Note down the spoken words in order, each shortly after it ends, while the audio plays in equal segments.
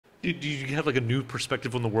Do you have like a new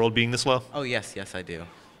perspective on the world being this low? Oh, yes, I do.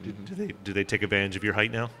 Do they take advantage of your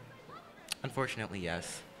height now? Unfortunately,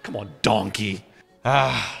 yes. Come on, donkey.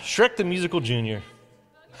 Shrek the Musical Jr.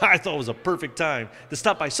 I thought it was a perfect time to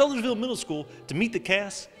stop by Sudlersville Middle School to meet the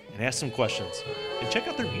cast and ask some questions and check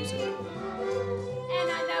out their music.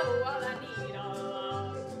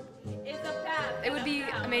 It would be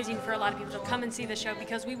amazing for a lot of people to come and see the show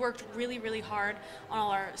because we worked really, really hard on all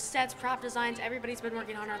our sets, prop designs. Everybody's been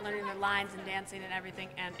working hard on learning their lines and dancing and everything,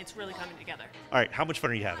 and it's really coming together. All right, how much fun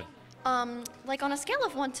are you having? Like on a scale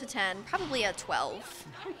of 1 to 10, probably a 12.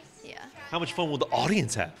 Yeah. How much fun will the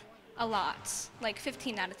audience have? A lot, like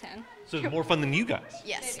 15 out of 10. So it's more fun than you guys?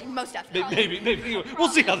 Yes, most definitely. Maybe. We'll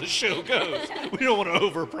see how the show goes. We don't want to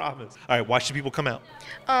overpromise. All right, why should people come out?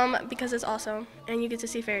 Because it's awesome, and you get to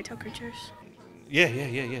see fairy tale creatures. Yeah.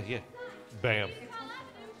 Bam.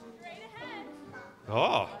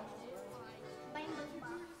 Oh.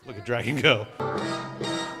 Look at Dragon go. So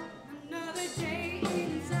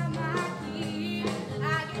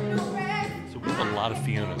we have a lot of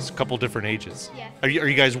Fionas, a couple different ages. Yeah. Are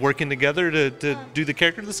you guys working together to do the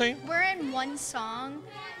character the same? We're in one song.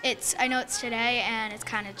 I know it's today, and it's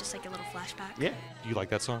kind of just like a little flashback. Yeah. Do you like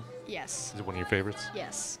that song? Yes. Is it one of your favorites?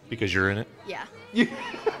 Yes. Because you're in it? Yeah.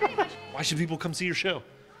 Why should people come see your show?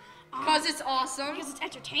 Because it's awesome. Because it's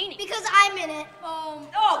entertaining. Because I'm in it. Oh,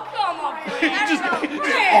 come on.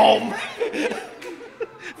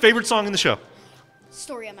 Favorite song in the show?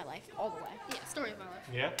 Story of my life, all the way. Yeah, story of my life.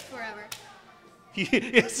 Yeah. Forever.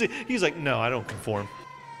 He's like, no, I don't conform.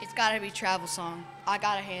 It's gotta be travel song. I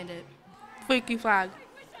gotta hand it. Freaky Flag.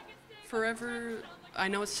 Forever, I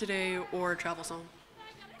Know It's Today, or travel song.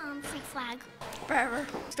 Freak flag. Forever.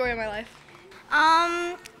 Story of my life.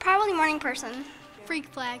 Probably morning person. Freak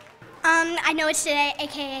flag. I know it's today,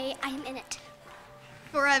 aka I'm in it.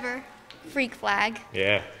 Forever. Freak flag.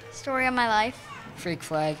 Yeah. Story of my life. Freak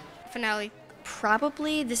flag. Finale.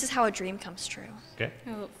 Probably This Is How a Dream Comes True. Okay.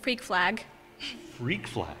 Oh, freak flag. Freak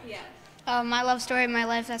flag. My love story of my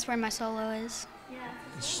life, that's where my solo is.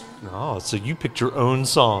 Oh, so you picked your own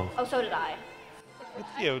song. Oh, so did I.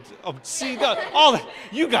 See, all that,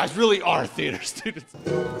 you guys really are theater students.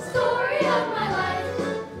 Story of my life,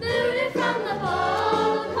 looted from the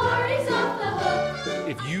ball, parties off the hook.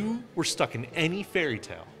 If you were stuck in any fairy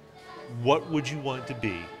tale, what would you want it to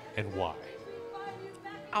be and why?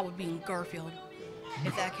 I would be in Garfield,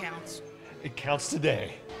 if that counts. It counts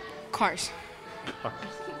today. Cars.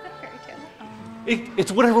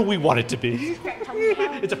 It's whatever we want it to be.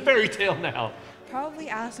 It's a fairy tale now. Probably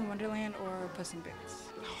Alice in Wonderland or Puss in Boots.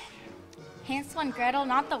 Hansel and Gretel,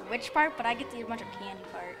 not the witch part, but I get to eat a bunch of candy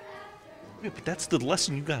part. Yeah, but that's the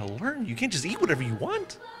lesson you gotta learn. You can't just eat whatever you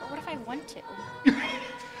want. But what if I want to?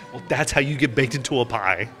 Well, that's how you get baked into a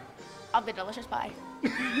pie. I'll be delicious pie.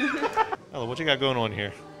 Ella, what you got going on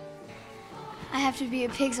here? I have to be a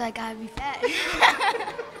pig, so I gotta be fat.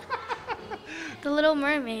 The Little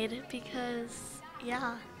Mermaid, because,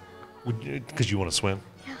 yeah. Because you want to swim?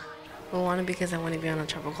 Yeah. Moana because I want to be on a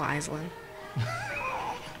tropical island.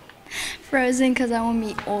 Frozen, because I want to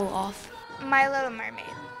meet Olaf. My Little Mermaid.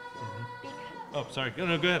 Oh, sorry.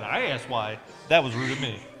 No, go ahead. I asked why. That was rude of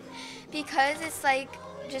me. Because it's like,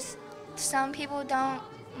 just some people don't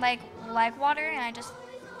like water, and I just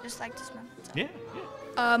like to swim. So. Yeah.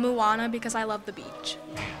 Moana because I love the beach.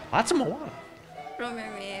 Lots of Moana. Little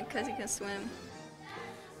Mermaid because you can swim.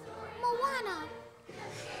 Moana.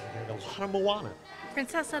 A lot of Moana.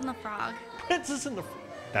 Princess and the Frog. Princess and the Frog.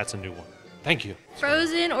 That's a new one. Thank you.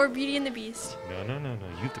 Frozen or Beauty and the Beast. No.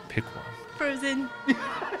 You have to pick one. Frozen.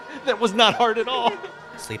 That was not hard at all.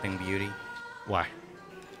 Sleeping Beauty. Why?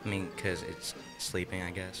 I mean, because it's sleeping,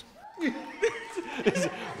 I guess.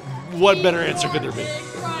 What better answer could there be?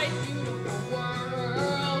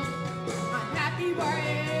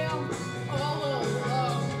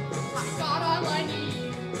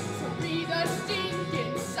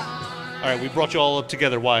 All right, we brought you all up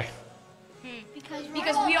together. Why?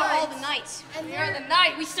 Because we are all the knights. We are the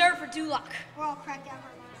knight. We serve for Duloc. We're all cracked out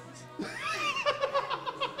our minds.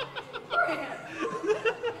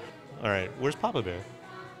 All right, where's Papa Bear?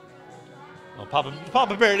 Oh, Papa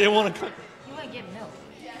Bear didn't want to come. You want to get milk?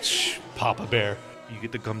 Shh, Papa Bear. You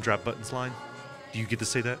get the gumdrop buttons line? Do you get to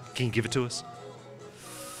say that? Can you give it to us?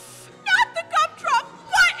 Not the gumdrop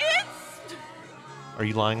buttons! Are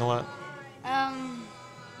you lying a lot?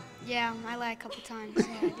 Yeah, I lie a couple times. Yeah,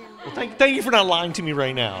 I do. Well, thank you for not lying to me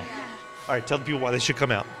right now. All right, tell the people why they should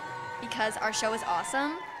come out. Because our show is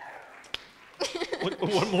awesome.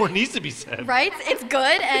 What more needs to be said? Right? It's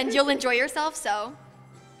good, and you'll enjoy yourself, so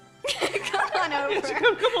come on over.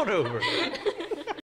 Come on over.